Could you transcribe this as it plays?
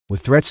With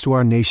threats to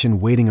our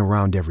nation waiting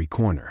around every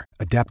corner,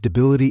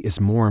 adaptability is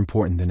more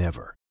important than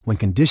ever. When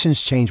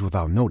conditions change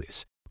without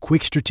notice,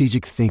 quick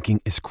strategic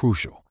thinking is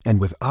crucial.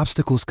 And with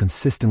obstacles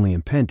consistently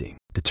impending,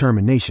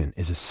 determination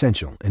is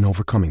essential in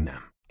overcoming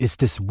them. It's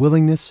this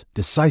willingness,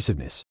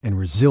 decisiveness, and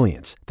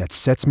resilience that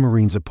sets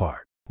Marines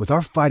apart. With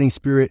our fighting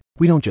spirit,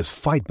 we don't just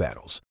fight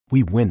battles,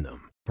 we win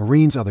them.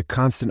 Marines are the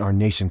constant our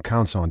nation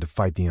counts on to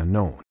fight the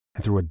unknown.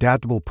 And through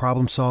adaptable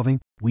problem solving,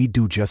 we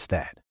do just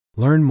that.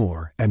 Learn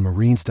more at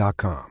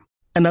marines.com.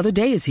 Another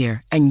day is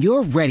here, and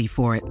you're ready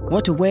for it.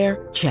 What to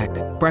wear? Check.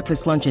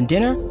 Breakfast, lunch, and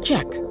dinner?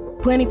 Check.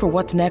 Planning for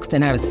what's next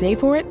and how to save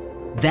for it?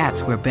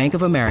 That's where Bank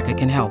of America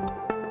can help.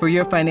 For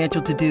your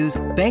financial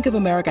to-dos, Bank of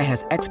America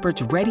has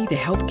experts ready to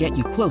help get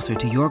you closer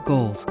to your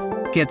goals.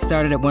 Get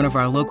started at one of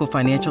our local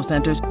financial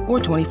centers or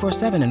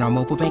 24/7 in our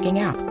mobile banking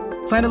app.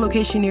 Find a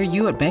location near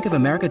you at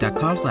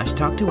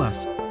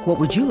bankofamerica.com/talktous. What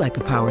would you like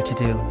the power to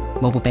do?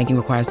 Mobile banking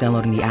requires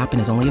downloading the app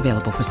and is only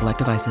available for select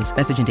devices.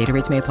 Message and data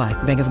rates may apply.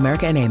 Bank of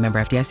America N.A., member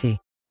FDIC.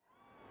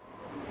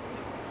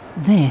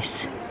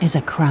 This is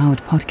a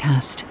Crowd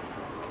podcast.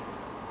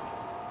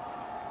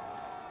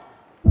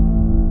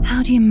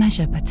 How do you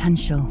measure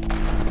potential?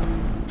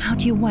 How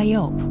do you weigh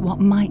up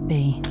what might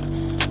be?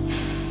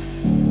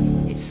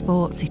 It's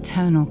sport's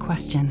eternal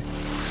question.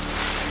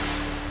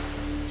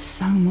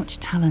 So much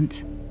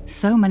talent,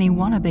 so many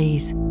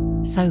wannabes,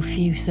 so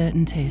few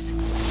certainties.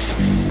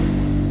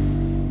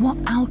 What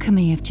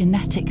alchemy of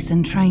genetics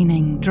and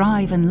training,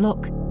 drive and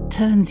luck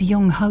turns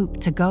young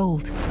hope to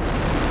gold?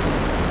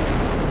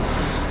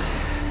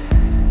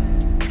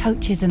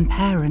 Coaches and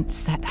parents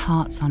set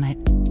hearts on it.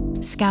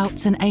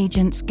 Scouts and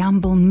agents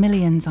gamble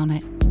millions on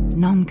it.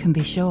 None can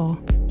be sure.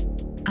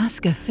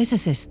 Ask a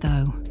physicist,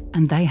 though,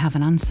 and they have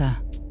an answer.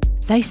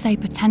 They say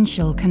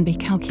potential can be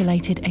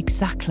calculated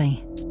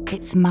exactly.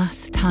 It's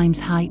mass times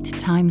height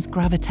times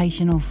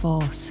gravitational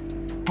force.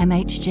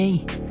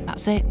 MHG,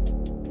 that's it.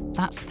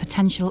 That's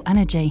potential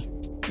energy.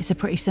 It's a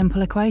pretty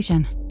simple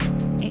equation.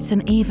 It's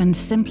an even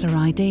simpler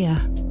idea.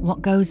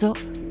 What goes up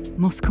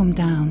must come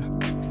down.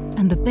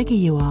 And the bigger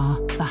you are,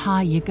 the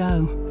higher you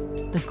go,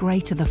 the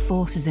greater the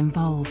forces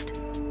involved.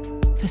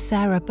 For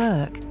Sarah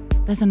Burke,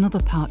 there's another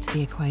part to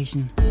the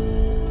equation.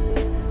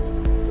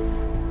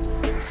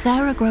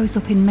 Sarah grows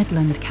up in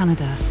Midland,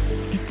 Canada.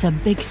 It's a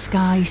big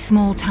sky,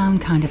 small town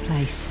kind of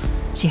place.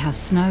 She has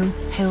snow,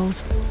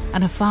 hills,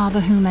 and a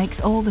father who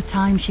makes all the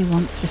time she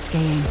wants for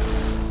skiing.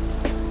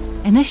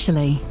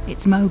 Initially,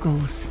 it's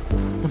moguls,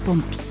 the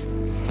bumps.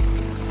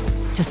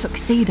 To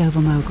succeed over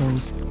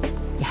moguls,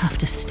 you have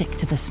to stick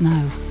to the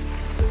snow.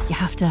 You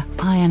have to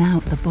iron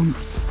out the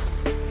bumps.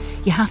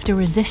 You have to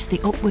resist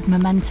the upward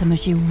momentum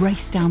as you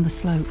race down the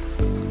slope.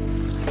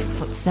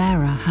 But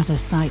Sarah has her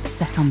sights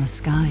set on the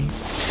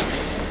skies.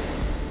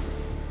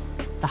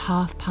 The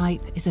half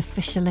pipe is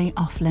officially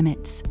off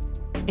limits.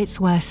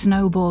 It's where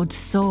snowboards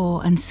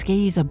soar and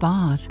skis are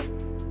barred.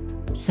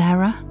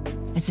 Sarah,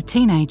 as a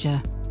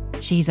teenager,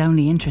 she's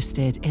only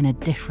interested in a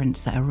different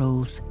set of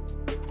rules.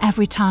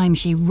 Every time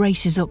she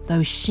races up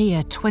those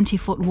sheer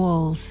 20-foot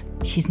walls,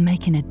 she's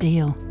making a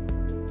deal.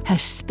 Her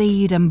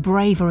speed and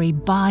bravery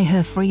buy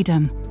her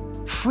freedom.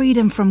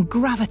 Freedom from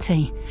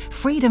gravity.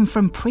 Freedom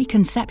from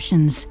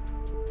preconceptions.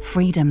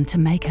 Freedom to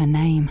make her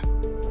name.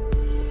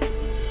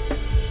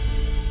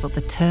 But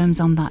the terms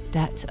on that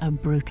debt are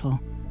brutal.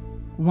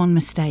 One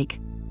mistake,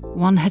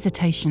 one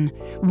hesitation,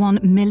 1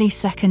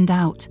 millisecond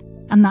out,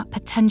 and that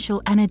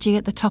potential energy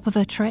at the top of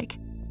her trick,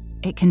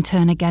 it can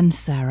turn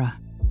against Sarah.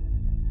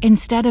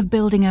 Instead of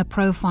building her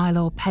profile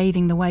or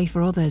paving the way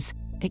for others,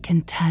 it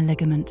can tear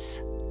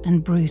ligaments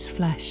and bruise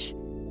flesh.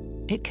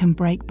 It can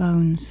break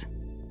bones.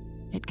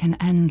 It can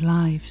end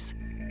lives.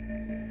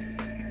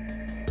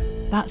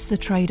 That's the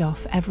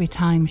trade-off every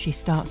time she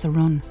starts a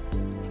run.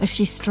 As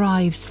she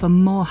strives for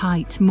more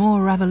height,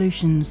 more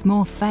revolutions,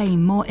 more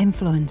fame, more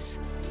influence,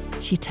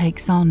 she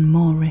takes on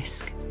more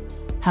risk.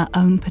 Her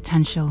own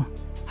potential,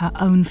 her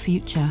own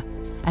future,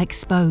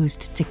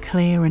 exposed to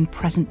clear and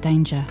present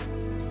danger.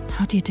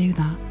 How do you do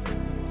that?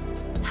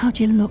 How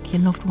do you look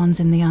your loved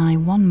ones in the eye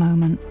one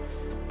moment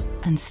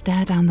and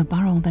stare down the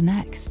barrel the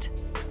next?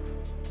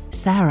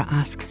 Sarah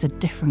asks a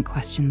different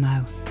question,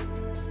 though.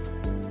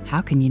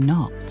 How can you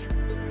not?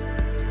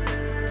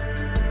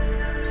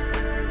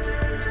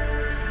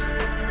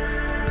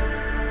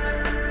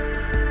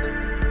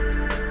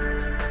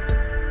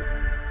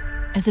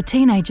 As a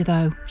teenager,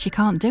 though, she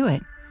can't do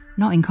it.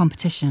 Not in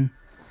competition.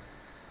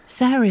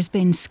 Sarah's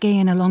been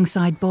skiing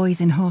alongside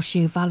boys in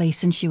Horseshoe Valley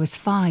since she was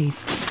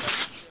 5.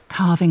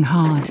 Carving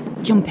hard,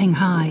 jumping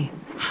high,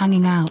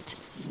 hanging out.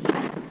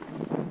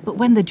 But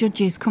when the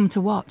judges come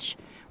to watch,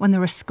 when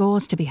there are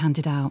scores to be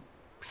handed out,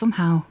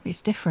 somehow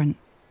it's different.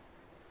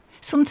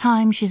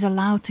 Sometimes she's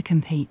allowed to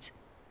compete.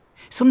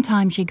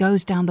 Sometimes she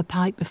goes down the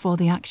pipe before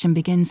the action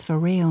begins for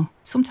real.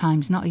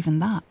 Sometimes not even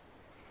that.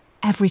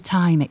 Every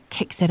time it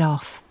kicks it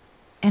off.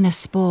 In a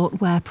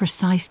sport where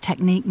precise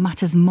technique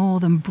matters more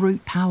than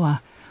brute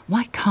power,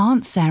 why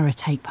can't Sarah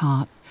take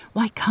part?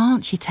 Why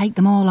can't she take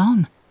them all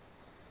on?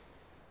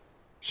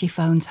 She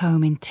phones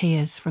home in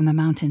tears from the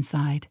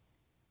mountainside.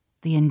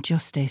 The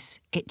injustice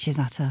itches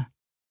at her.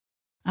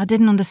 "I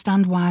didn't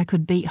understand why I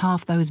could beat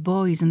half those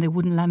boys and they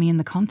wouldn't let me in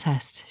the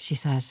contest," she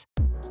says.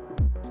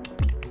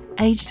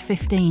 Aged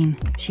 15,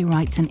 she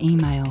writes an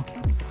email.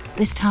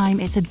 This time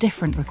it's a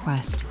different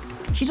request.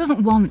 She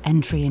doesn't want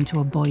entry into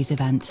a boys'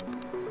 event.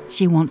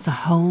 She wants a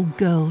whole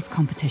girls'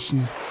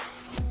 competition.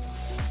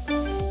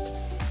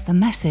 The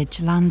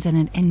message lands in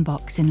an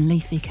inbox in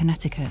Leafy,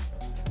 Connecticut.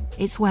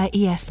 It's where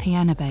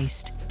ESPN are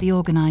based, the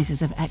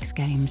organisers of X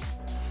Games.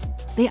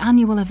 The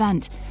annual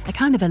event, a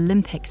kind of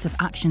Olympics of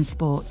action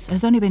sports,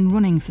 has only been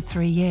running for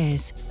 3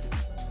 years.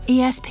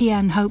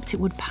 ESPN hoped it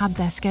would pad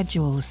their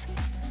schedules,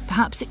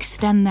 perhaps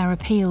extend their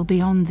appeal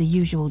beyond the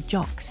usual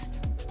jocks.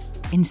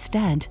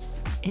 Instead,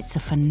 it's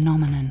a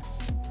phenomenon,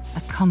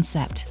 a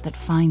concept that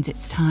finds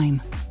its time.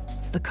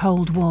 The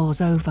Cold War's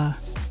over,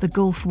 the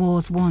Gulf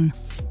War's won,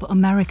 but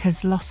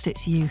America's lost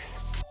its youth.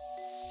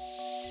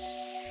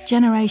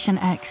 Generation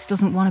X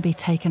doesn't want to be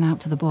taken out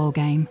to the ball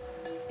game.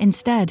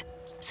 Instead,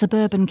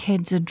 suburban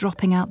kids are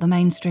dropping out the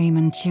mainstream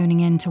and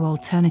tuning in to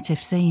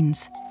alternative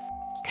scenes.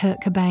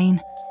 Kurt Cobain,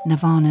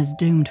 Nirvana's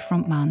doomed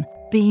frontman,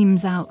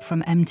 beams out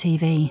from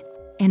MTV.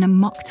 In a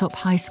mocked-up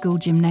high school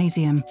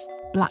gymnasium,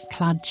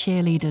 black-clad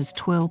cheerleaders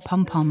twirl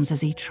pom-poms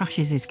as he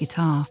trashes his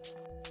guitar.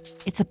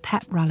 It's a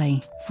pep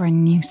rally for a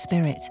new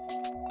spirit,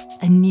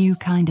 a new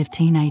kind of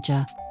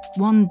teenager,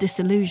 one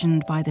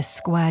disillusioned by the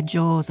square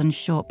jaws and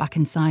short back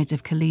and sides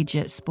of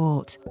collegiate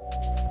sport,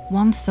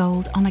 one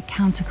sold on a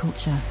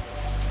counterculture.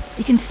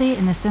 You can see it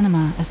in the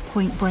cinema as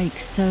Point Break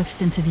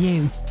surfs into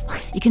view.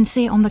 You can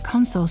see it on the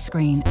console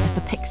screen as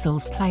the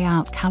pixels play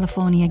out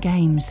California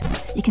games.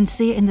 You can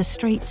see it in the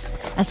streets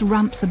as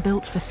ramps are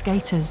built for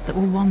skaters that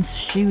were once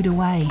shooed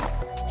away.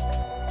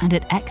 And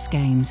at X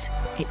Games,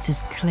 it's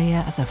as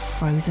clear as a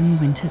frozen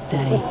winter's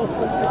day.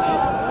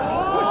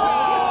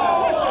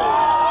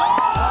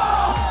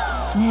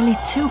 Nearly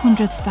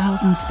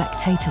 200,000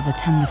 spectators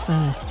attend the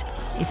first.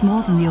 It's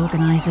more than the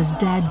organisers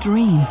dared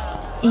dream.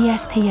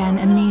 ESPN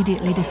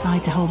immediately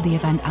decide to hold the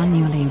event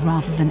annually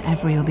rather than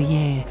every other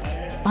year.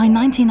 By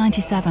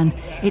 1997,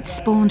 it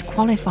spawned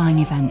qualifying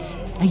events,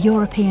 a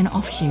European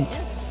offshoot,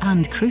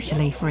 and,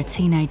 crucially for a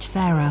teenage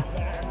Sarah,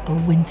 a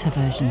winter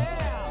version.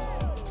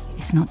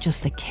 It's not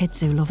just the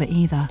kids who love it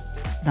either.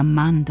 The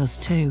man does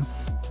too.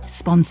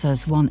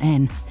 Sponsors want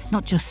in,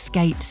 not just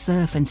skate,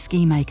 surf and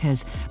ski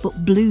makers,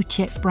 but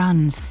blue-chip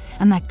brands,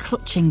 and they're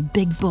clutching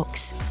big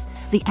bucks.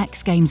 The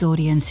X Games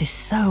audience is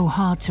so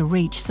hard to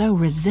reach, so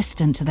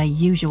resistant to their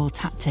usual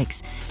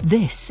tactics.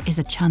 This is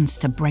a chance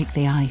to break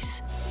the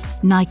ice.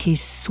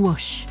 Nike's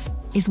swoosh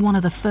is one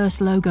of the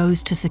first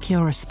logos to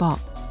secure a spot.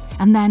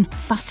 And then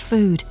fast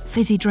food,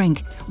 fizzy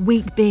drink,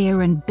 weak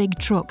beer and big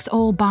trucks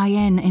all buy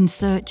in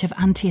search of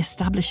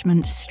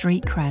anti-establishment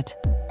street cred.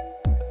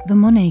 The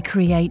money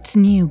creates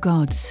new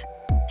gods.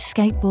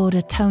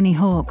 Skateboarder Tony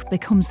Hawk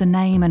becomes the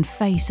name and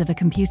face of a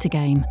computer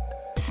game.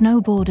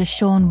 Snowboarder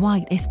Shaun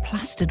White is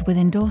plastered with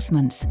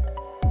endorsements.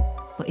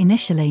 But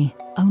initially,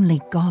 only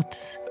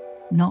gods,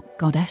 not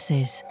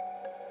goddesses.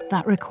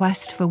 That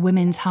request for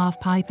women's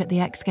halfpipe at the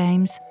X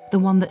Games, the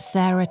one that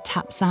Sarah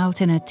taps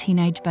out in a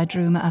teenage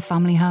bedroom at her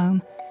family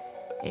home,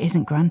 it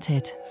isn't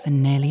granted for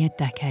nearly a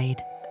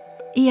decade.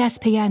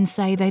 ESPN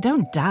say they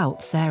don't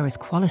doubt Sarah's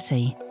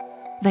quality.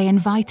 They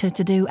invite her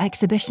to do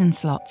exhibition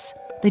slots.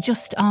 They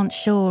just aren't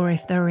sure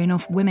if there are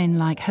enough women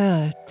like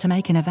her to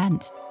make an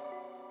event.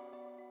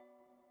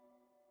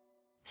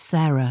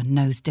 Sarah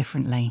knows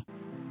differently.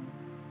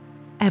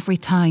 Every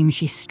time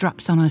she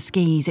straps on her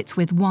skis, it's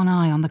with one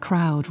eye on the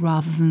crowd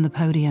rather than the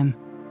podium.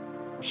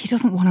 She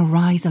doesn't want to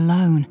rise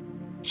alone.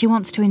 She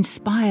wants to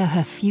inspire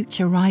her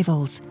future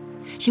rivals.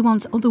 She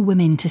wants other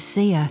women to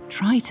see her,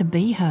 try to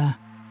be her.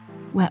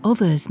 Where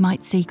others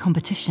might see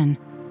competition,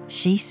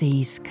 she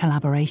sees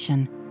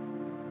collaboration.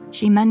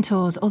 She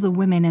mentors other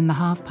women in the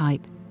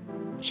halfpipe.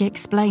 She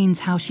explains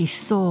how she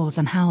soars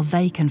and how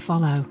they can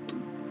follow.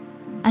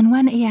 And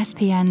when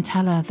ESPN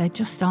tell her there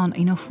just aren't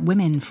enough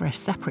women for a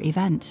separate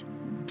event,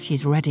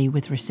 she's ready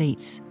with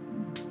receipts.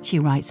 She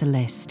writes a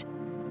list,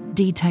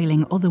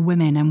 detailing other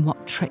women and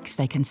what tricks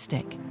they can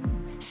stick.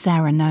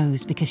 Sarah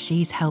knows because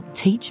she's helped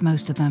teach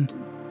most of them.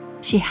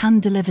 She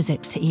hand-delivers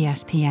it to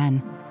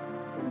ESPN.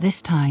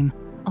 This time,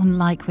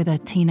 unlike with her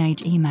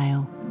teenage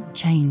email,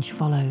 change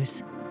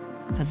follows.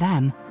 For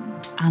them,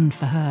 and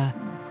for her.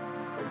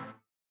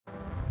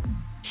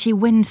 She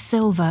wins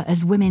silver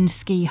as women's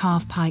ski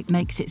halfpipe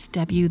makes its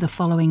debut the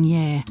following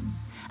year.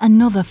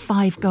 Another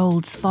 5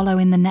 golds follow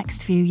in the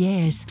next few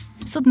years.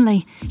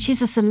 Suddenly,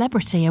 she's a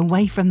celebrity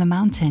away from the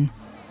mountain.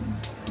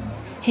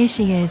 Here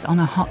she is on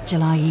a hot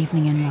July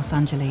evening in Los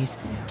Angeles,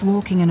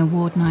 walking an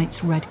award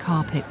night's red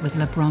carpet with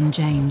LeBron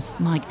James,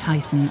 Mike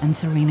Tyson and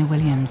Serena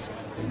Williams.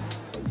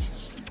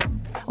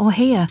 Or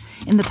here,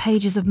 in the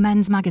pages of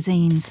men's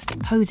magazines,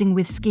 posing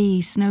with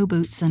skis, snow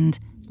boots and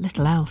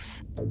little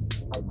else.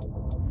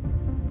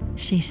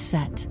 She's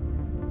set,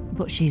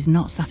 but she's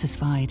not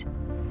satisfied.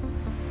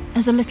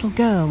 As a little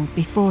girl,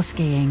 before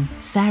skiing,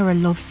 Sarah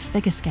loves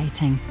figure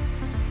skating.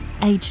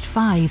 Aged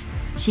 5,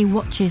 she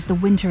watches the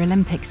Winter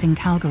Olympics in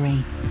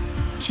Calgary.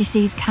 She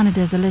sees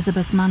Canada's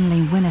Elizabeth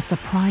Manley win a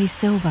surprise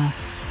silver.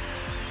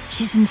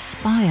 She's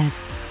inspired,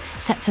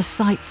 sets her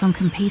sights on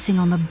competing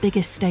on the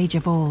biggest stage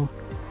of all.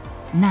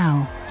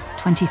 Now,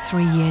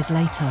 23 years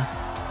later,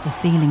 the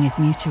feeling is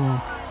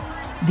mutual.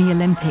 The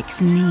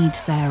Olympics need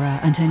Sarah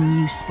and her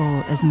new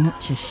sport as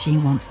much as she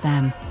wants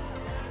them.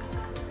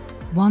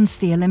 Once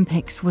the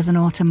Olympics was an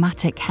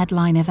automatic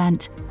headline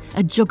event,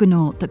 a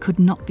juggernaut that could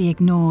not be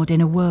ignored in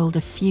a world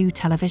of few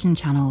television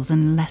channels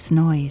and less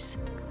noise.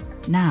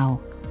 Now,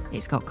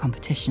 it's got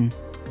competition.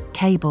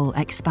 Cable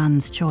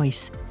expands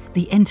choice.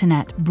 The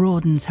internet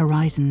broadens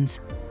horizons.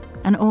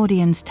 An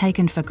audience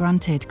taken for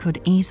granted could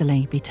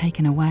easily be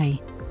taken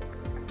away.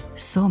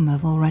 Some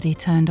have already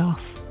turned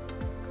off.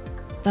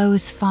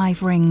 Those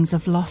 5 rings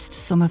have lost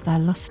some of their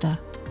lustre.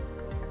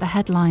 The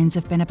headlines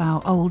have been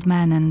about old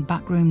men and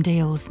backroom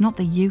deals, not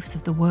the youth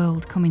of the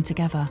world coming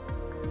together.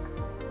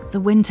 The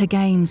Winter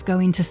Games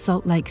going to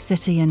Salt Lake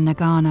City and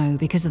Nagano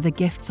because of the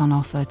gifts on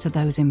offer to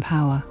those in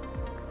power.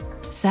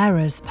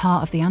 Sarah's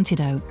part of the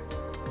antidote.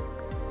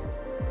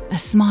 A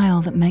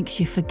smile that makes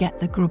you forget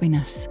the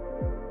grubbiness.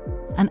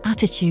 An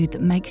attitude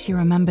that makes you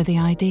remember the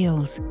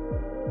ideals.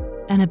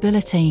 An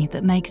ability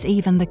that makes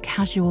even the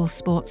casual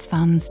sports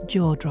fan's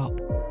jaw drop.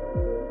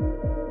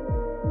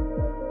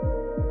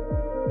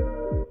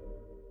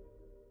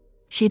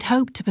 She'd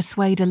hoped to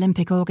persuade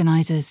Olympic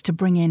organisers to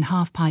bring in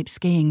halfpipe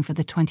skiing for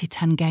the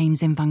 2010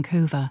 Games in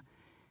Vancouver.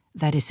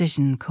 Their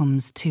decision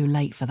comes too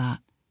late for that.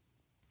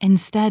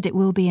 Instead, it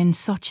will be in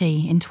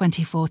Sochi in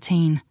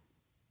 2014.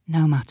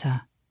 No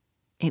matter.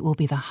 It will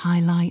be the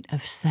highlight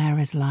of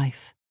Sarah's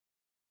life.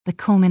 The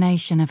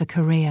culmination of a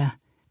career,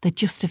 the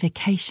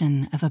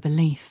justification of a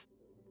belief.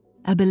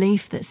 A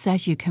belief that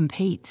says you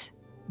compete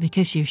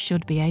because you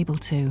should be able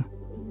to,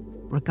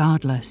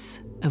 regardless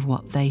of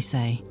what they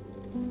say.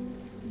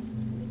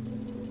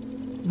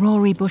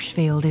 Rory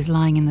Bushfield is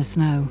lying in the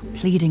snow,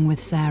 pleading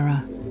with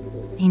Sarah.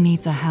 He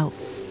needs her help.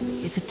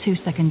 It's a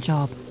 2-second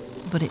job,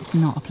 but it's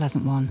not a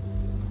pleasant one.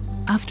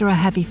 After a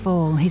heavy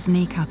fall, his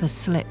kneecap has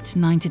slipped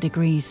 90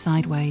 degrees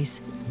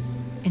sideways.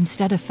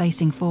 Instead of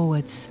facing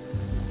forwards,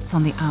 it's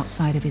on the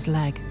outside of his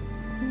leg.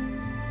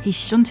 He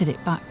shunted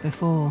it back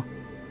before.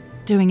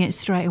 Doing it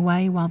straight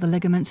away while the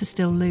ligaments are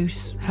still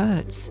loose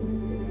hurts.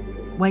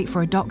 Wait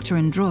for a doctor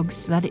and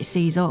drugs, let it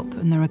seize up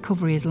and the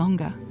recovery is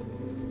longer.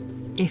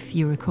 If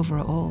you recover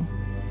at all.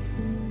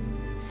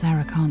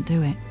 Sarah can't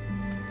do it.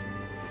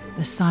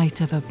 The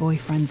sight of her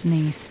boyfriend's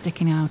knee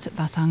sticking out at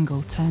that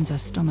angle turns her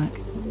stomach.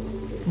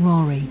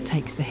 Rory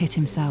takes the hit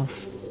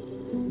himself,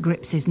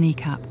 grips his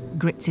kneecap,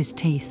 grits his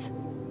teeth,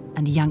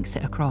 and yanks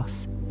it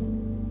across.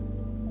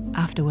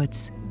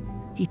 Afterwards,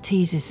 he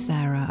teases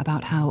Sarah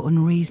about how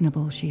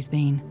unreasonable she's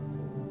been.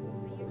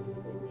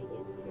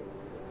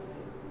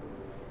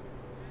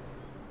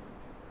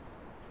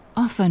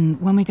 Often,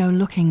 when we go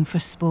looking for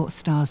sports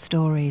stars'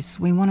 stories,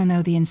 we want to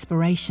know the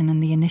inspiration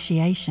and the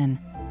initiation.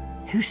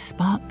 Who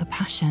sparked the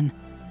passion?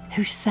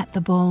 Who set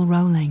the ball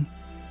rolling?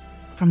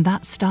 From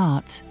that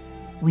start,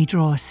 we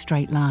draw a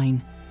straight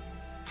line.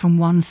 From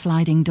one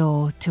sliding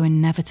door to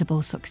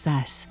inevitable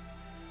success.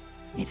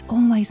 It's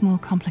always more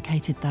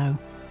complicated, though.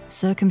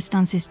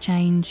 Circumstances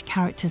change,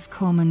 characters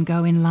come and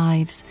go in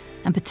lives,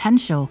 and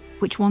potential,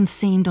 which once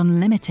seemed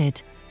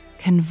unlimited,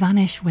 can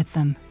vanish with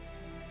them.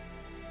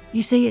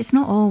 You see, it's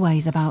not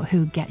always about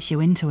who gets you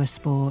into a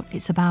sport,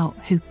 it's about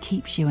who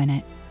keeps you in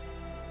it.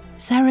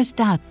 Sarah's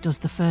dad does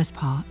the first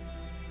part.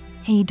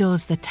 He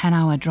does the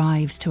 10-hour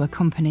drives to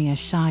accompany a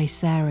shy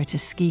Sarah to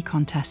ski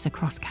contests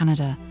across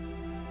Canada.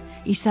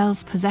 He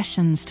sells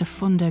possessions to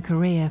fund her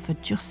career for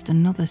just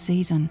another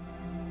season.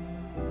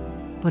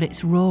 But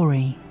it's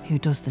Rory who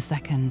does the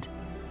second.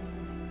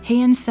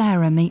 He and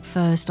Sarah meet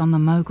first on the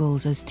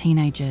moguls as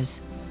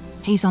teenagers.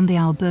 He's on the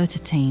Alberta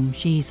team,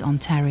 she's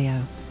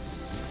Ontario.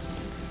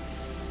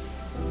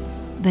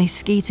 They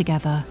ski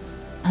together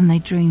and they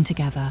dream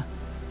together.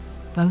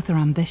 Both are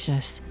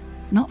ambitious,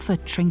 not for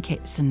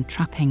trinkets and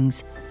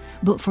trappings,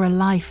 but for a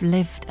life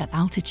lived at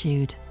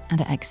altitude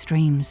and at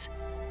extremes.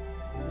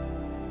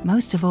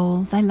 Most of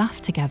all, they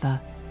laugh together.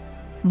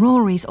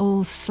 Rory's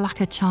all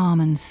slacker charm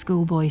and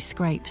schoolboy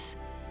scrapes.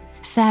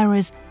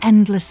 Sarah's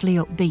endlessly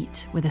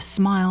upbeat with a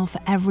smile for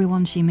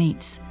everyone she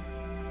meets.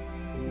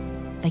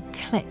 They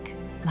click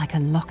like a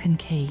lock and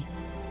key.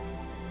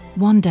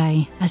 One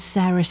day, as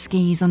Sarah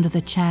skis under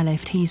the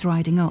chairlift he's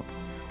riding up,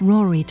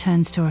 Rory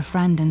turns to a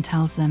friend and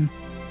tells them,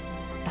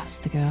 "That's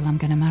the girl I'm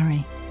going to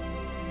marry."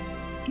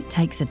 It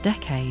takes a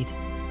decade,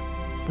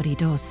 but he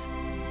does.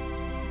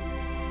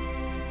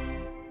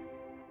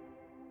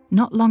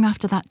 Not long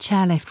after that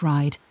chairlift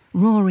ride,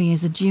 Rory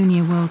is a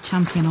junior world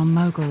champion on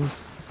moguls.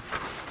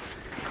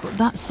 But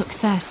that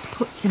success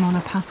puts him on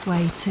a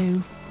pathway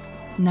to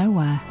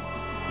nowhere.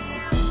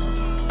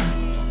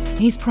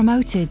 He's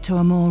promoted to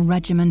a more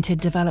regimented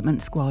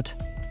development squad,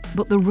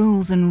 but the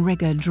rules and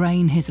rigour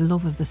drain his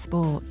love of the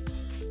sport.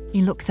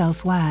 He looks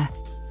elsewhere.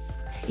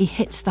 He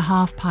hits the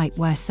half-pipe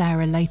where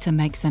Sarah later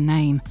makes her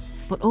name,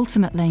 but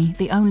ultimately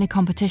the only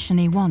competition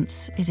he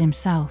wants is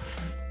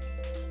himself.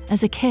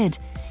 As a kid,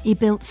 He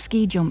built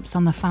ski jumps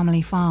on the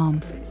family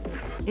farm.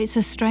 It's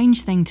a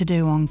strange thing to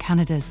do on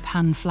Canada's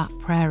pan-flat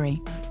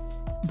prairie.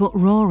 But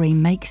Rory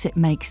makes it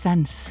make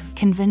sense,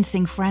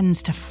 convincing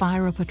friends to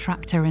fire up a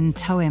tractor and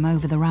tow him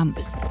over the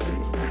ramps.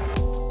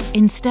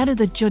 Instead of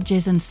the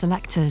judges and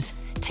selectors,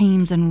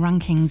 teams and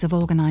rankings of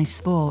organised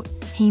sport,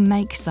 he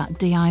makes that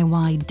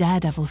DIY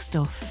daredevil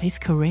stuff his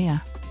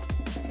career.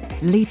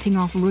 Leaping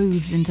off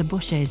roofs into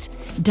bushes,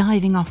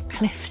 diving off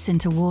cliffs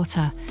into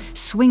water,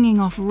 swinging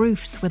off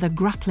roofs with a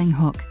grappling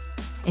hook.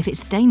 If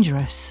it's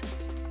dangerous,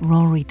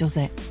 Rory does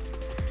it.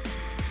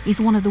 He's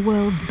one of the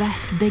world's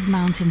best big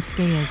mountain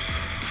skiers,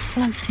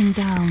 floating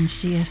down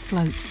sheer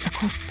slopes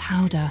across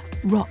powder,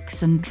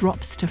 rocks and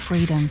drops to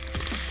freedom.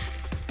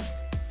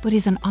 But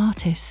he's an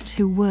artist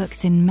who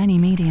works in many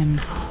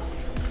mediums.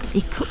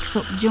 He cooks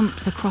up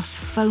jumps across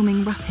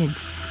foaming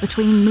rapids,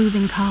 between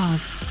moving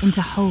cars,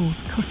 into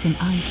holes cut in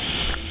ice.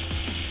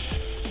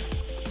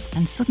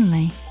 And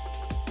suddenly,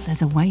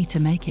 there's a way to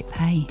make it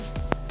pay.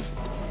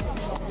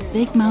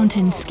 Big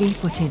mountain ski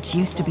footage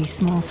used to be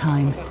small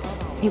time.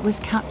 It was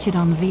captured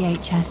on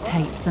VHS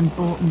tapes and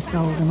bought and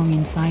sold among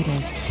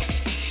insiders.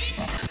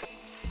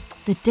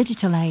 The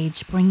digital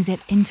age brings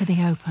it into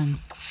the open.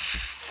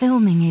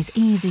 Filming is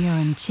easier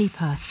and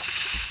cheaper.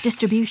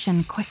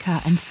 Distribution quicker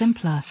and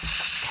simpler.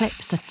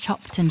 Clips are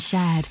chopped and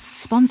shared.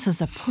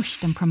 Sponsors are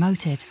pushed and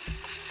promoted.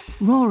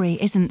 Rory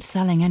isn't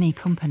selling any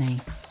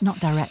company, not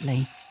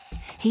directly.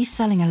 He's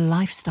selling a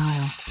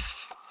lifestyle.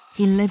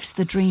 He lives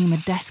the dream a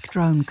desk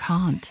drone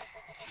can't.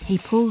 He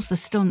pulls the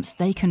stunts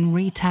they can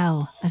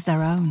retell as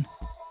their own.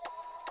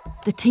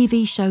 The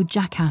TV show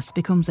Jackass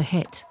becomes a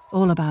hit,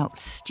 all about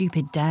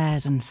stupid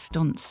dares and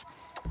stunts.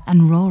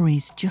 And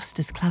Rory's just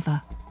as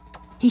clever.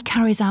 He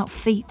carries out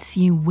feats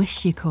you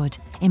wish you could,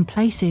 in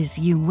places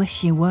you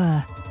wish you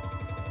were.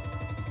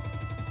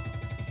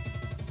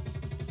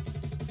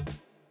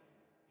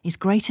 His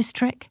greatest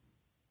trick?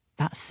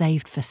 That's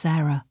saved for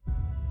Sarah.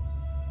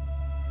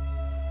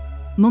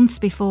 Months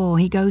before,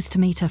 he goes to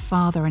meet her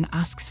father and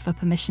asks for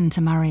permission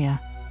to marry her.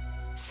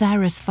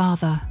 Sarah's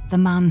father, the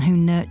man who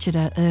nurtured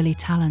her early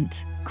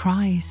talent,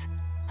 cries,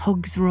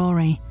 hugs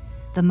Rory,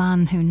 the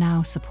man who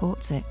now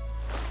supports it.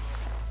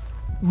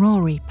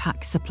 Rory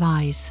packs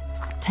supplies,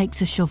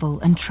 takes a shovel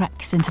and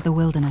treks into the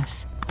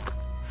wilderness.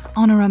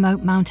 On a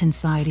remote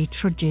mountainside, he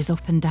trudges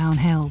up and down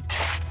hill,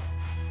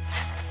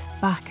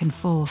 back and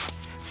forth,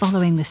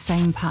 following the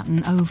same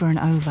pattern over and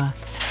over.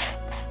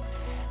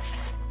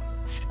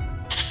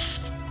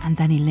 And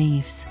then he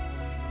leaves.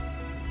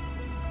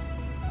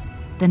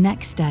 The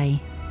next day,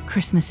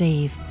 Christmas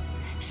Eve,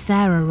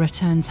 Sarah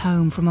returns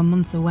home from a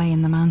month away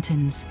in the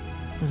mountains.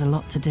 There's a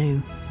lot to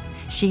do.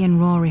 She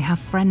and Rory have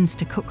friends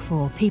to cook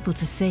for, people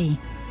to see.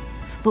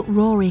 But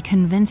Rory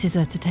convinces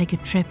her to take a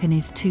trip in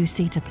his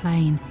two-seater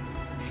plane.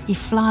 He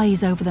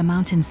flies over the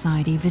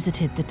mountainside he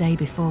visited the day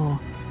before.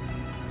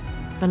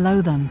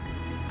 Below them,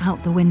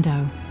 out the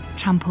window,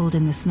 trampled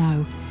in the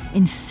snow,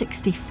 in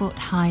 60-foot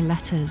high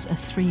letters are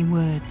 3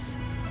 words.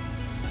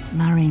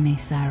 Marry me,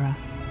 Sarah.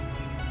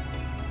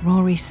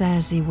 Rory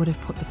says he would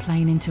have put the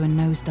plane into a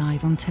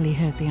nosedive until he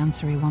heard the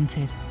answer he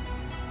wanted.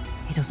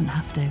 He doesn't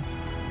have to.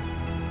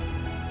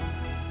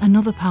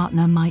 Another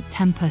partner might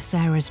temper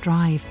Sarah's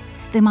drive.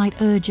 They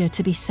might urge her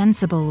to be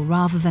sensible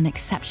rather than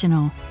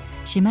exceptional.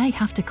 She may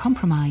have to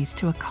compromise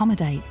to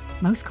accommodate.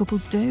 Most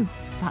couples do.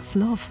 That's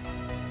love.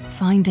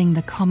 Finding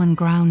the common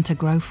ground to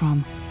grow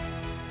from.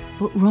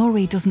 But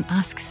Rory doesn't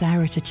ask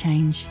Sarah to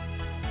change.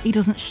 He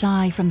doesn't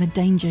shy from the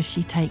dangers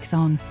she takes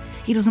on.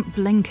 He doesn't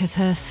blink as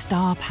her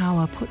star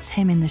power puts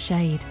him in the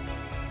shade.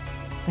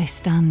 They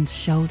stand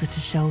shoulder to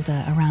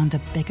shoulder around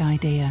a big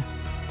idea.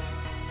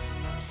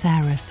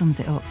 Sarah sums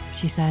it up.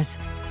 She says,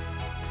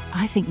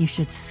 I think you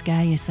should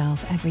scare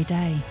yourself every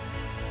day.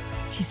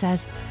 She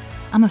says,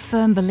 I'm a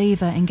firm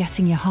believer in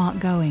getting your heart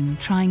going,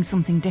 trying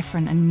something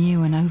different and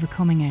new and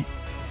overcoming it.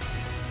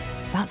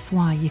 That's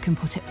why you can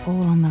put it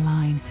all on the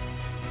line.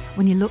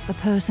 When you look the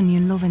person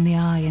you love in the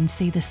eye and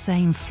see the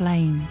same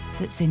flame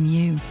that's in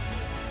you.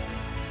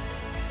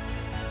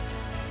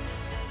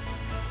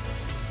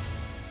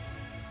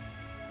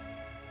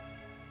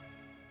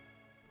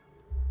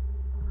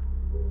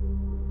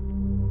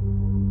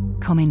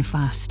 Come in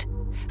fast.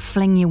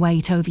 Fling your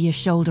weight over your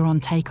shoulder on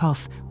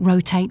takeoff.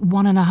 Rotate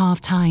 1.5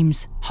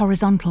 times,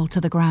 horizontal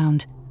to the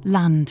ground.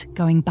 Land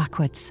going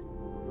backwards.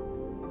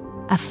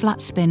 A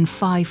flat spin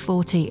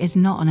 540 is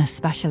not an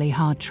especially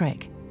hard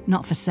trick.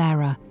 Not for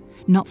Sarah.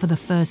 Not for the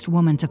first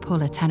woman to pull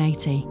a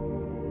 1080.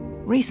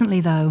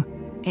 Recently, though,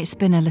 it's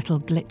been a little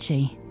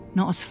glitchy.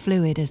 Not as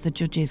fluid as the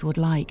judges would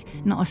like.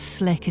 Not as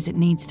slick as it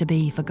needs to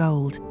be for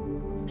gold.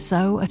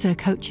 So, at her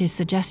coach's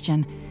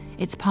suggestion,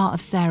 it's part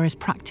of Sarah's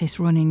practice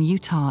run in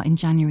Utah in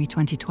January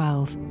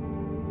 2012.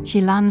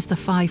 She lands the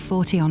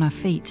 540 on her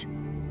feet,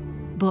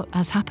 but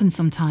as happens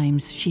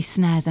sometimes, she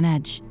snares an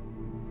edge.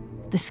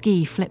 The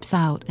ski flips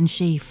out and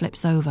she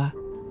flips over.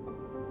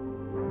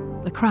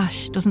 The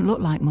crash doesn't look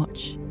like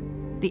much.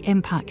 The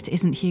impact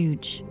isn't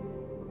huge,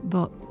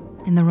 but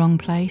in the wrong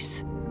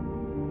place,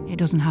 it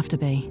doesn't have to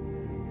be.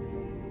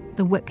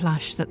 The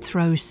whiplash that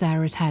throws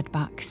Sarah's head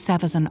back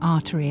severs an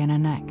artery in her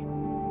neck.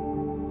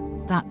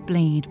 That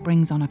bleed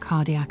brings on a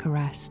cardiac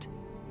arrest.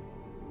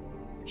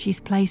 She's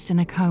placed in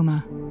a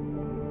coma.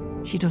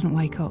 She doesn't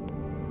wake up.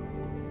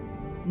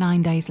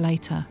 9 days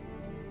later,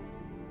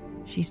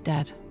 she's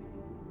dead.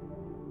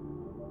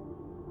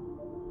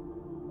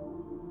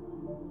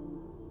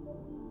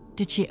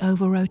 Did she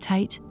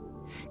over-rotate?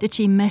 Did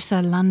she miss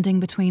her landing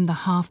between the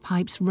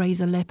half-pipe's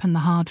razor lip and the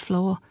hard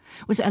floor?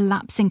 Was it a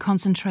lapse in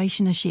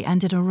concentration as she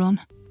ended her run?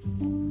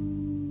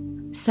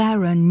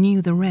 Sarah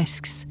knew the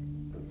risks.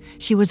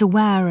 She was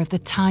aware of the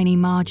tiny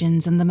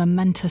margins and the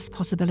momentous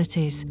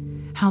possibilities,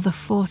 how the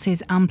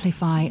forces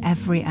amplify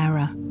every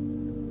error.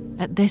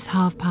 At this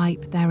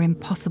half-pipe, they're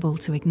impossible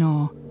to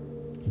ignore.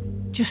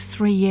 Just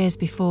 3 years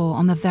before,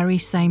 on the very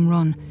same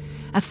run,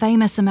 a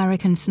famous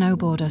American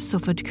snowboarder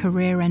suffered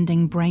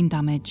career-ending brain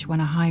damage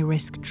when a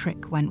high-risk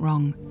trick went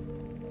wrong.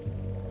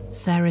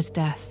 Sarah's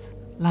death,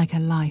 like her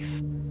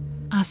life,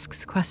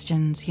 asks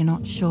questions you're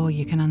not sure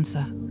you can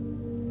answer.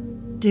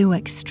 Do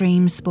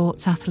extreme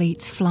sports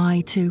athletes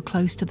fly too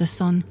close to the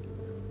sun?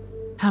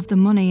 Have the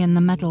money and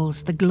the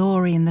medals, the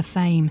glory and the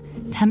fame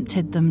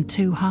tempted them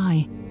too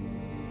high?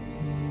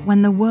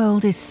 When the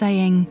world is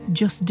saying,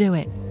 just do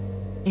it,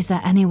 is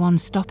there anyone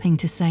stopping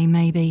to say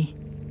maybe,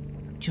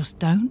 just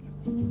don't?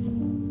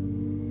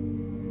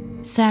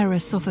 Sarah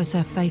suffers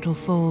her fatal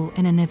fall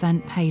in an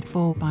event paid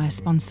for by a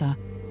sponsor,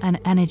 an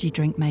energy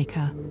drink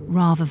maker,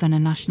 rather than a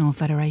national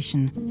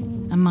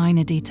federation. A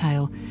minor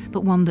detail,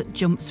 but one that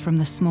jumps from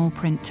the small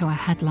print to a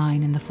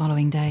headline in the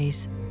following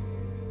days.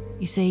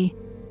 You see,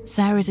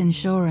 Sarah's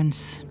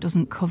insurance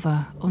doesn't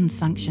cover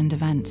unsanctioned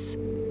events.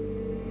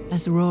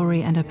 As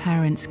Rory and her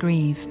parents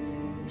grieve,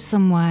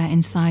 somewhere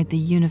inside the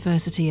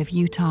University of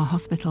Utah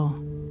hospital,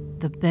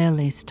 the bill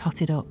is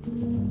totted up.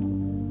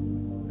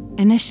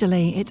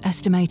 Initially, it's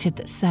estimated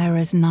that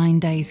Sarah's 9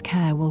 days'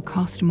 care will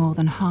cost more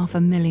than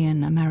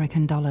 $500,000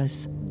 American.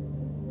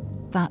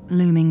 That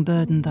looming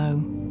burden,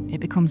 though, it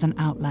becomes an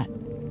outlet,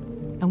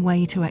 a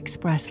way to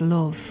express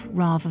love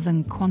rather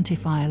than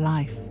quantify a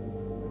life.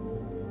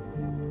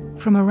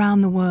 From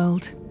around the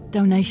world,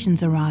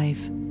 donations arrive,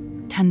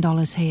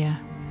 $10 here,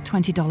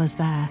 $20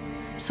 there,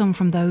 some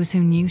from those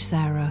who knew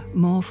Sarah,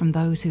 more from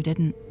those who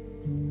didn't.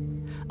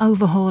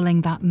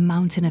 Overhauling that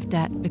mountain of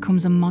debt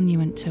becomes a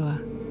monument to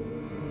her.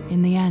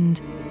 In the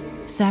end,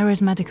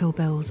 Sarah's medical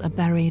bills are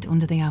buried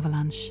under the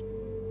avalanche.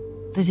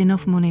 There's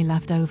enough money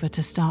left over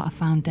to start a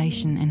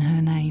foundation in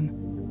her name.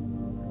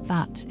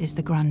 That is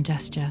the grand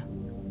gesture.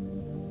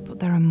 But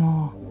there are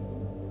more.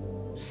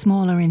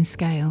 Smaller in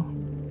scale,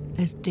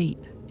 as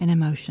deep in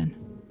emotion.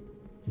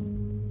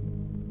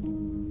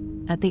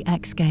 At the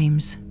X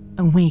Games,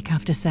 a week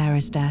after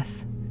Sarah's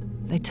death,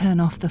 they turn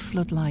off the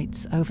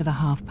floodlights over the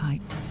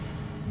half-pipe.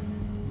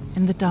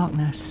 In the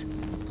darkness,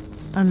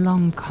 a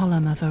long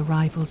column of her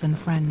rivals and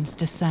friends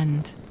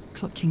descend,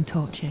 clutching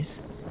torches.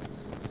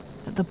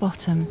 At the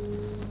bottom,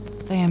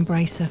 they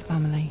embrace her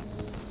family,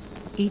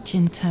 each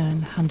in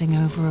turn handing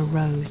over a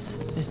rose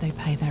as they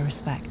pay their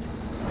respect.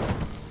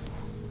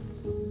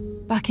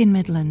 Back in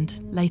Midland,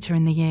 later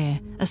in the year,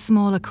 a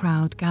smaller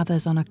crowd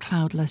gathers on a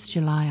cloudless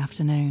July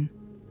afternoon.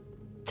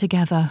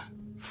 Together,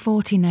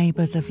 40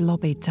 neighbours have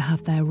lobbied to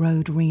have their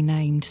road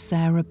renamed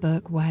Sarah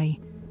Burke Way,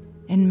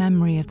 in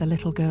memory of the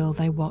little girl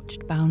they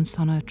watched bounce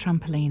on her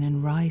trampoline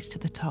and rise to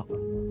the top.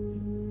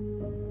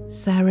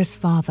 Sarah's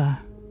father,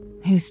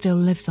 who still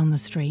lives on the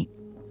street,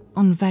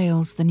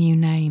 unveils the new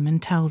name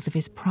and tells of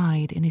his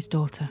pride in his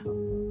daughter.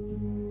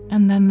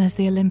 And then there's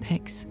the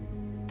Olympics,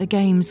 the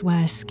games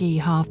where ski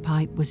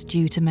halfpipe was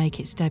due to make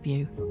its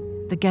debut,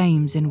 the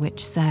games in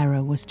which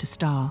Sarah was to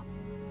star.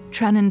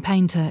 Trennan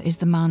Painter is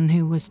the man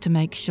who was to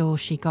make sure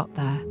she got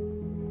there.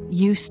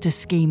 Used to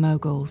ski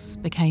moguls,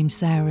 became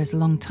Sarah's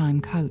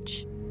longtime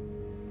coach.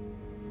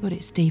 But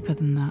it's deeper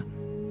than that.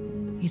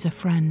 He's a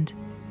friend,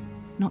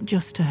 not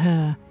just to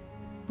her,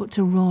 but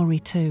to Rory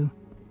too.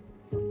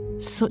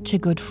 Such a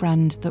good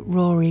friend that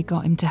Rory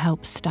got him to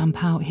help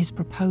stamp out his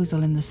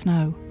proposal in the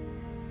snow.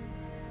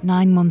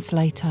 9 months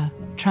later,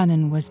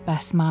 Trennan was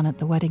best man at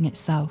the wedding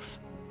itself.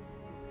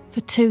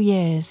 For 2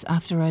 years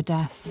after her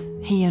death,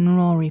 he and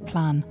Rory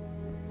plan,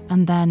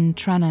 and then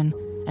Trennan,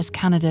 as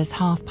Canada's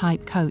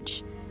half-pipe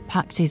coach,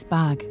 packs his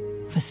bag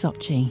for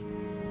Sochi.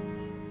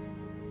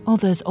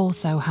 Others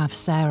also have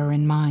Sarah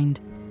in mind.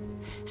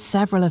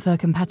 Several of her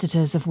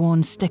competitors have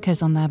worn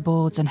stickers on their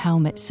boards and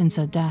helmets since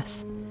her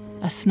death,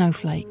 a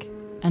snowflake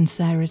and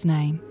Sarah's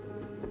name.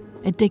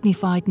 A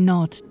dignified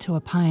nod to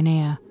a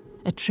pioneer,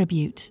 a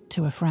tribute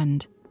to a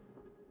friend.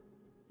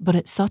 But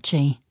at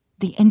Sochi,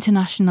 the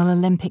International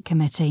Olympic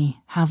Committee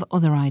have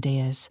other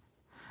ideas.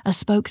 A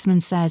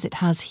spokesman says it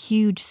has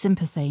huge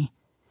sympathy.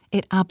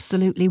 It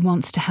absolutely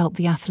wants to help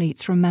the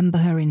athletes remember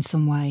her in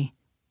some way,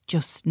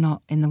 just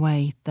not in the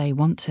way they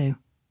want to.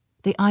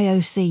 The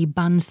IOC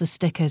bans the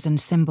stickers and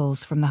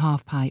symbols from the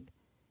halfpipe.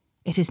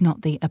 It is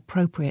not the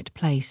appropriate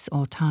place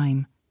or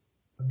time.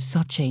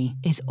 Sochi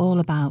is all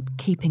about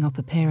keeping up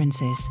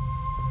appearances.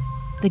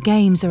 The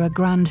games are a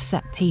grand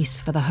set piece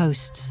for the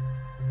hosts.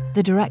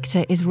 The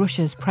director is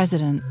Russia's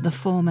president, the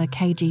former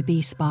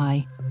KGB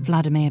spy,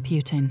 Vladimir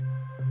Putin.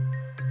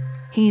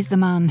 He's the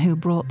man who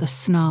brought the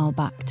snarl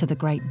back to the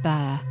Great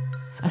Bear,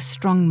 a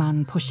strong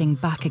man pushing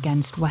back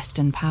against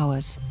Western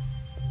powers.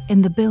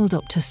 In the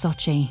build-up to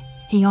Sochi,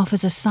 he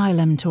offers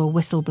asylum to a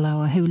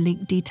whistleblower who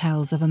leaked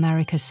details of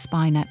America's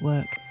spy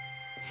network.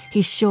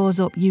 He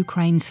shores up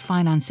Ukraine's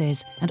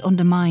finances and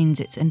undermines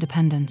its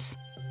independence.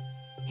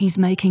 He's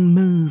making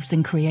moves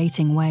and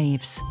creating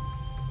waves.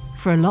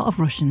 For a lot of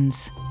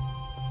Russians,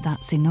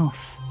 that's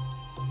enough.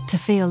 To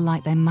feel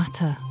like they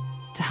matter,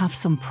 to have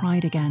some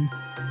pride again.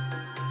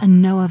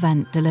 And no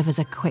event delivers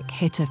a quick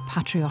hit of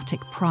patriotic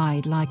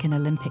pride like an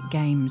Olympic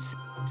Games,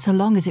 so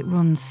long as it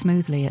runs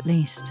smoothly at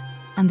least,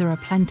 and there are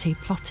plenty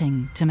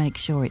plotting to make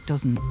sure it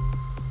doesn't.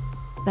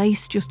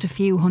 Based just a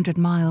few hundred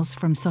miles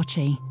from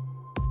Sochi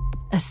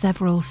are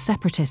several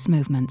separatist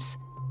movements.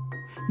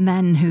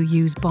 Men who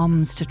use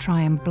bombs to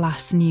try and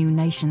blast new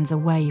nations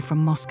away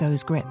from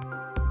Moscow's grip.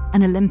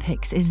 An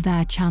Olympics is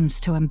their chance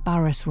to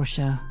embarrass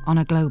Russia on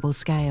a global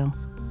scale.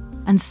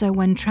 And so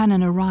when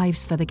Trenin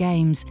arrives for the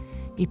Games,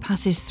 he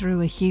passes through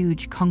a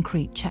huge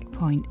concrete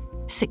checkpoint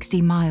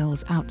 60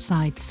 miles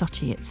outside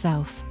Sochi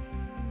itself.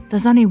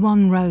 There's only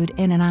one road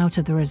in and out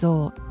of the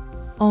resort.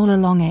 All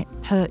along it,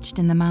 perched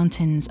in the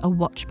mountains, are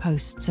watch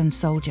posts and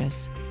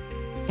soldiers.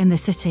 In the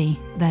city,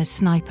 there's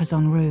snipers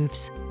on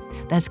roofs.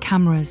 There's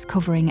cameras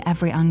covering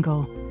every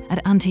angle, and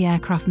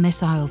anti-aircraft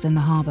missiles in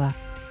the harbour.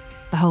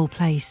 The whole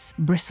place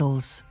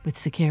bristles with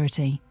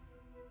security.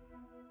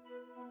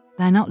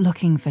 They're not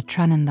looking for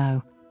Trenin,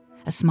 though,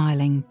 a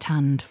smiling,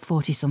 tanned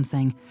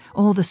 40-something,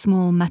 or the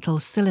small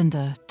metal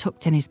cylinder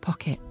tucked in his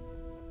pocket.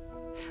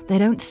 They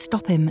don't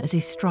stop him as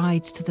he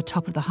strides to the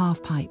top of the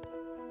half-pipe.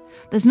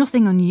 There's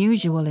nothing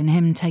unusual in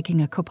him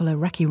taking a couple of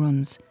recce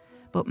runs,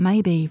 but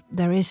maybe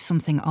there is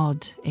something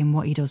odd in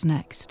what he does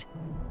next.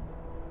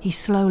 He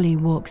slowly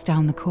walks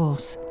down the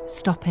course,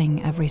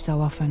 stopping every so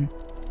often,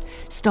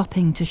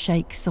 stopping to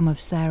shake some of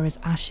Sarah's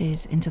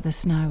ashes into the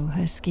snow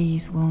her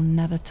skis will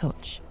never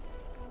touch.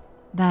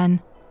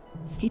 Then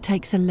he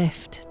takes a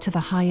lift to the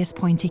highest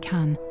point he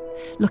can,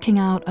 looking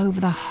out over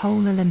the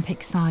whole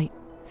Olympic site,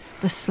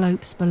 the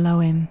slopes below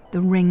him,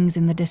 the rings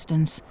in the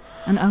distance,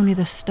 and only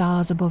the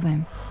stars above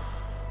him.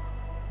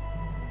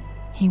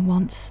 He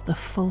wants the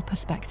full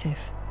perspective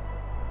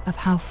of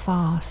how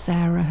far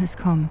Sarah has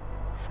come,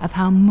 of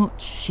how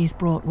much she's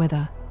brought with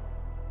her.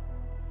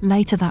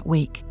 Later that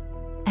week,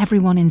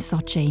 everyone in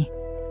Sochi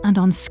and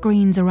on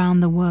screens around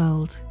the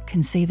world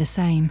can see the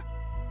same.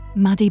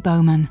 Maddie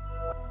Bowman,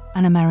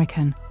 an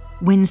American,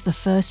 wins the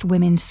first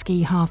women's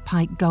ski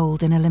half-pipe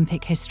gold in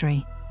Olympic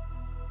history.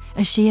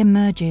 As she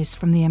emerges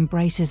from the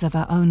embraces of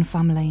her own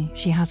family,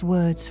 she has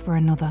words for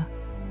another.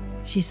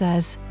 She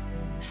says,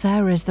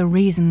 "Sarah's the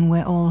reason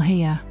we're all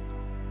here.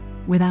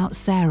 Without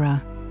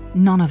Sarah,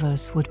 none of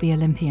us would be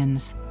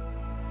Olympians."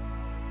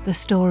 The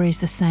story's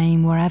the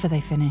same wherever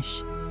they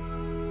finish.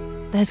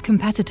 There's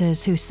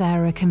competitors who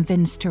Sarah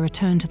convinced to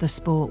return to the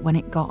sport when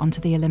it got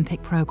onto the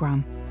Olympic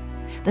programme.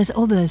 There's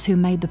others who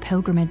made the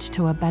pilgrimage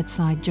to her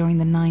bedside during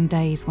the 9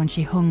 days when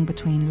she hung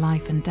between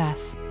life and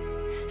death.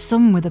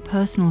 Some with a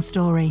personal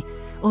story,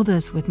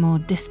 others with more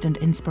distant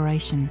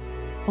inspiration,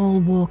 all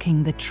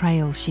walking the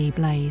trail she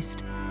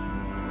blazed.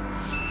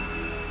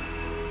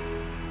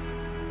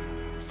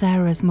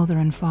 Sarah's mother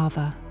and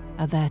father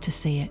are there to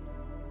see it,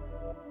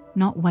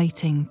 not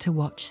waiting to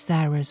watch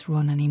Sarah's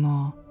run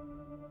anymore.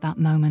 That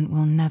moment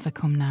will never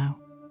come now.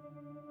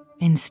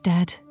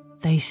 Instead,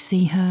 they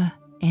see her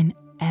in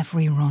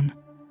every run,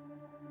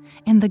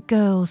 in the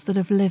girls that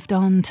have lived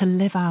on to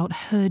live out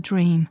her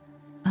dream,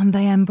 and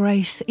they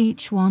embrace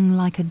each one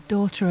like a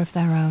daughter of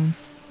their own.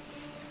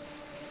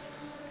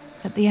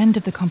 At the end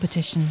of the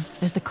competition,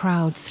 as the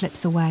crowd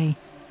slips away,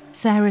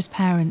 Sarah's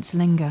parents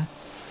linger,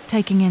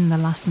 taking in the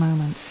last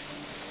moments,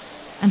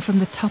 and from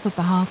the top of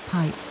the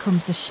half-pipe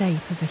comes the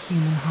shape of a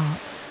human heart.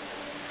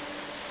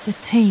 The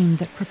team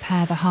that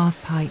prepare the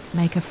half-pipe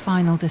make a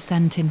final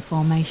descent in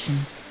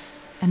formation,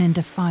 and in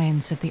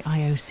defiance of the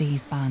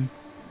IOC's ban.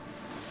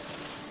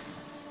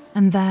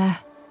 And there,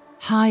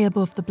 high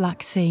above the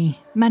Black Sea,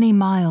 many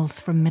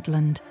miles from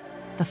Midland,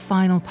 the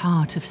final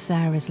part of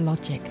Sarah's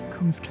logic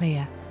comes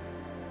clear.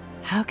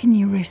 How can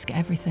you risk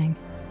everything?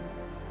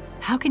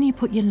 How can you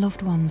put your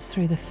loved ones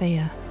through the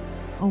fear,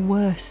 or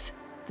worse,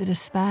 the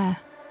despair?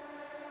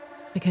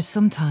 Because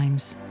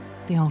sometimes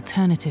the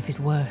alternative is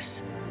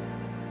worse.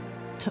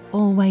 To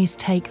always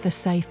take the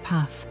safe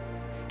path,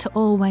 to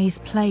always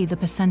play the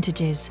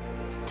percentages,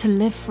 to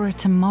live for a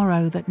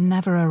tomorrow that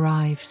never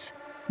arrives,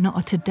 not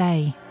a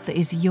today that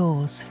is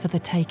yours for the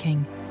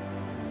taking.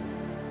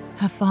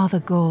 Her father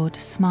Gord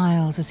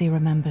smiles as he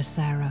remembers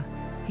Sarah.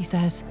 He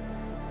says,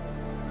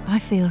 "I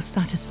feel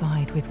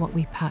satisfied with what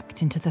we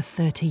packed into the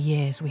 30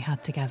 years we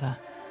had together.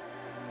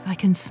 I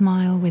can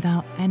smile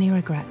without any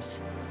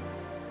regrets.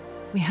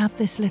 We have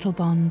this little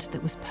bond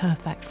that was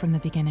perfect from the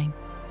beginning.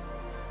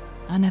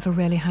 I never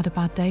really had a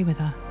bad day with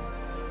her.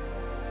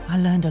 I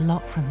learned a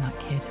lot from that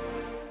kid."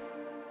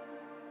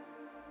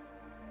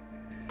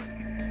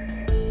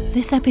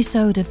 This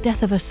episode of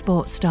Death of a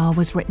Sports Star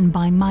was written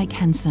by Mike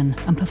Henson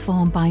and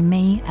performed by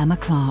me, Emma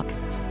Clark.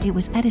 It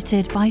was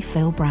edited by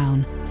Phil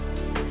Brown.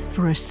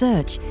 For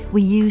research,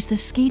 we used the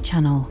Ski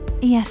Channel,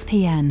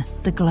 ESPN,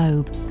 The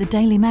Globe, The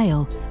Daily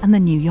Mail, and The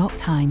New York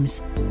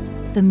Times.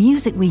 The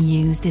music we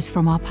used is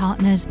from our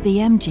partners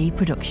BMG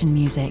Production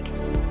Music.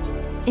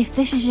 If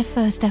this is your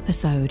first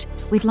episode,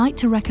 we'd like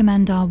to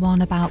recommend our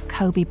one about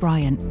Kobe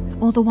Bryant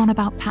or the one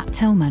about Pat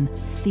Tillman,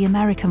 the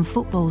American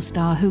football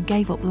star who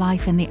gave up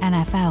life in the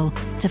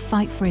NFL to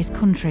fight for his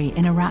country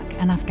in Iraq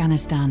and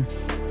Afghanistan.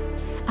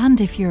 And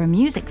if you're a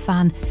music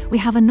fan, we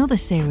have another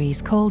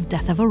series called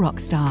Death of a Rock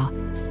Star.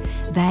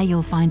 There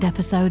you'll find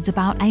episodes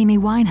about Amy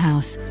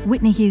Winehouse,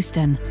 Whitney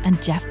Houston,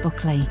 and Jeff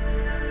Buckley.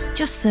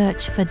 Just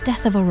search for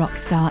Death of a Rock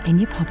Star in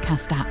your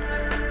podcast app.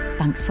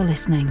 Thanks for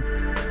listening.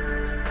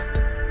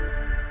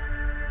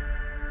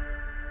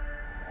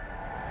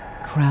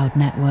 Crowd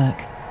Network,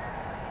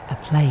 a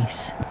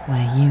place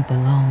where you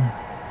belong.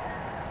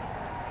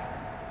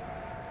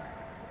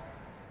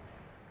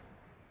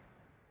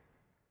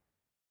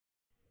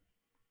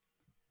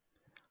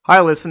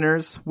 Hi,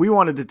 listeners. We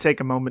wanted to take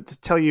a moment to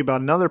tell you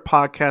about another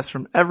podcast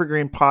from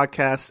Evergreen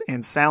Podcasts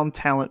and Sound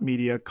Talent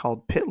Media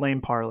called Pit Lane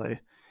Parlay.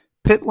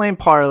 Pit Lane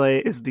Parlay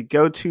is the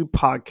go-to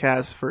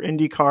podcast for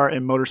IndyCar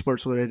and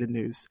motorsports-related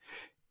news.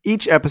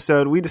 Each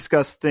episode, we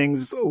discuss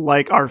things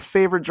like our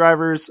favorite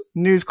drivers,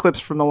 news clips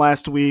from the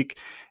last week,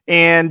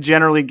 and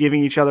generally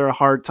giving each other a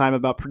hard time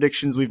about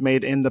predictions we've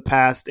made in the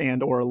past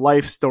and or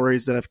life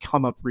stories that have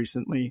come up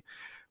recently.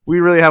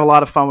 We really have a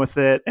lot of fun with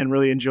it and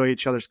really enjoy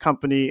each other's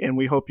company, and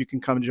we hope you can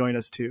come join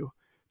us too.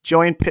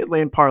 Join Pit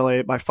Lane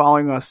Parlay by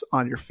following us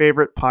on your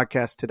favorite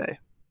podcast today.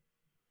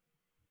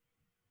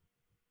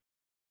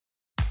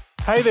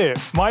 Hey there,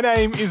 my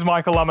name is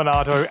Michael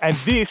Laminato, and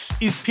this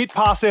is Pit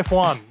Pass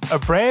F1, a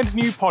brand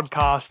new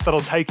podcast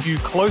that'll take you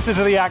closer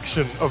to the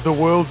action of the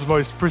world's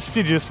most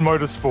prestigious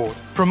motorsport.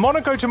 From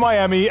Monaco to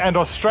Miami and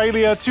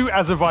Australia to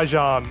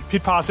Azerbaijan,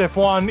 Pit Pass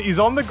F1 is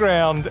on the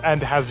ground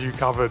and has you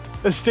covered.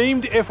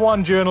 Esteemed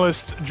F1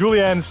 journalists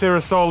Julianne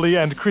Cerasoli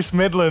and Chris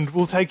Medland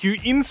will take you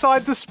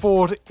inside the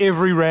sport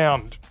every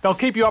round. They'll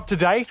keep you up to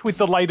date with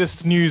the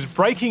latest news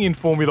breaking in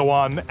Formula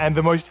One and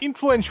the most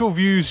influential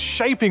views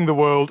shaping the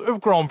world of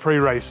Grand Prix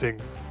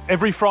racing.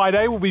 Every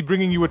Friday, we'll be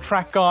bringing you a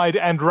track guide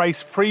and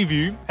race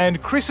preview,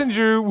 and Chris and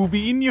Ju will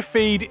be in your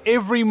feed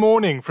every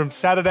morning from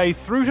Saturday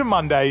through to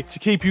Monday to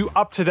keep you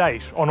up to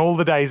date on all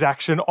the day's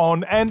action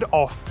on and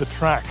off the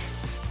track.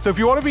 So if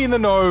you want to be in the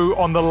know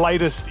on the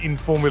latest in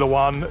Formula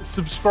One,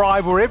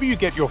 subscribe wherever you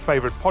get your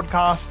favourite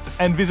podcasts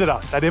and visit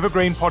us at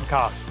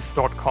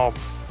evergreenpodcasts.com.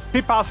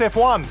 Pit Pass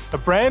F1, a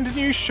brand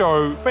new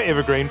show for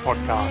Evergreen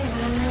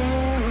Podcasts.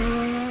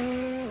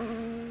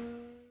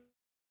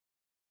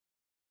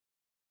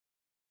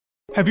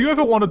 Have you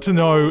ever wanted to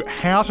know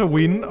how to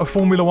win a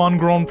Formula One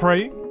Grand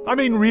Prix? I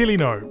mean, really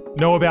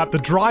know about the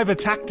driver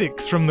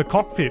tactics from the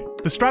cockpit,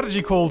 the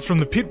strategy calls from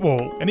the pit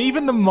wall, and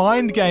even the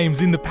mind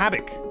games in the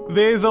paddock.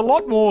 There's a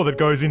lot more that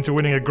goes into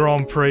winning a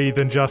Grand Prix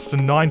than just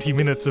 90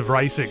 minutes of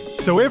racing.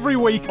 So every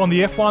week on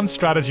the F1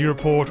 Strategy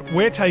Report,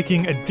 we're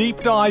taking a deep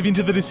dive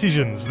into the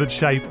decisions that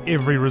shape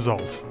every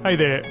result. Hey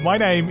there, my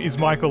name is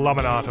Michael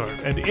Laminato,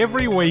 and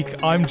every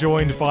week I'm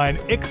joined by an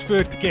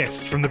expert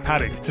guest from the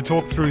paddock to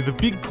talk through the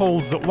big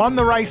calls that won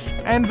the race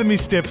and the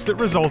missteps that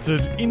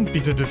resulted in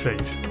bitter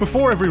defeat.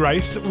 Before every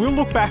race, we'll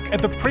look back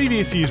at the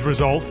previous year's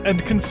result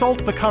and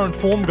consult the current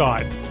form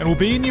guide, and we'll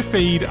be in your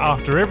feed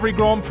after every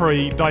Grand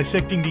Prix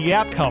dissecting the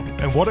outcome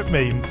and what it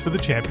means for the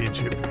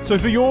championship. So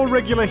for your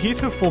regular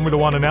hit of Formula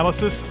One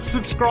analysis,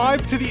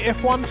 subscribe to the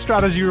F1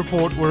 Strategy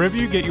Report wherever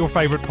you get your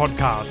favourite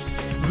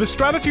podcasts. The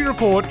Strategy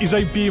Report is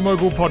a Beer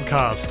Mogul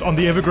podcast on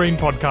the Evergreen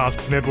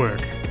Podcasts Network.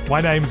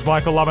 My name's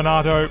Michael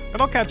Laminato,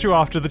 and I'll catch you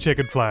after the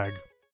checkered flag.